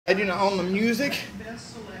I do not own the music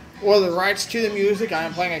or the rights to the music. I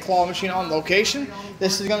am playing a claw machine on location.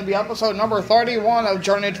 This is going to be episode number 31 of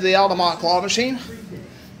Journey to the Altamont claw machine.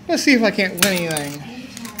 Let's see if I can't win anything.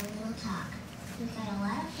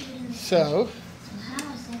 So,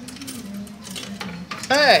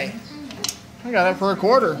 hey, I got it for a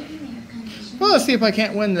quarter. Well, let's see if I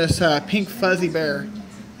can't win this pink fuzzy bear.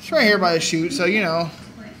 It's right here by the chute, so you know.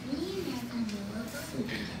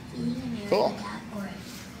 Cool.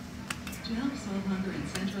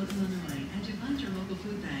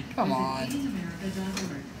 Come on.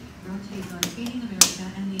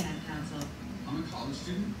 I'm a college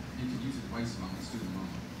student and could use advice about my student loan.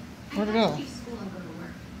 Where'd it go?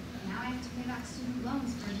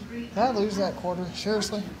 Did I lose that quarter?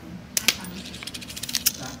 Seriously? Back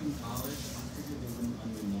in college, I figured they wouldn't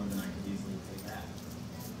lend me more than I could easily pay back.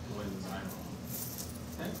 Boy, was I wrong.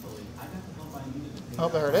 Thankfully, I got the help I needed to pay back. Oh,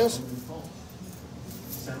 there it is.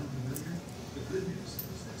 Sound familiar? The good news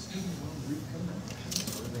is that student loan repayment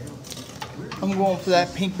are available. I'm going for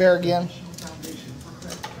that pink bear again. Foundation for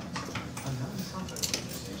Credit Counseling, a non-profit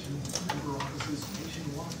organization with member offices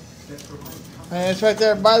nationwide that provide And it's right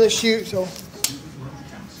there by the chute, so.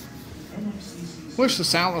 Wish the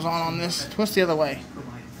sound was on this. Twist the other way.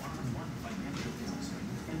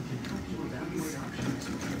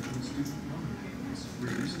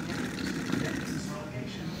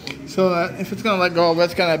 So that if it's going to let go,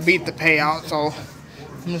 it's going to beat the payout. So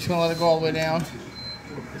I'm just going to let it go all the way down.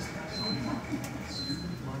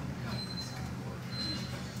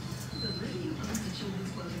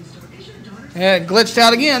 And it glitched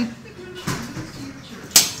out again.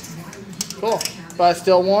 Cool. But I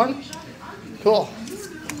still won. Cool.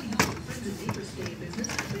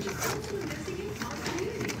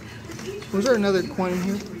 Was there another coin in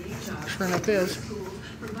here? Sure enough is.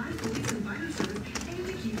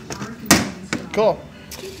 Cool.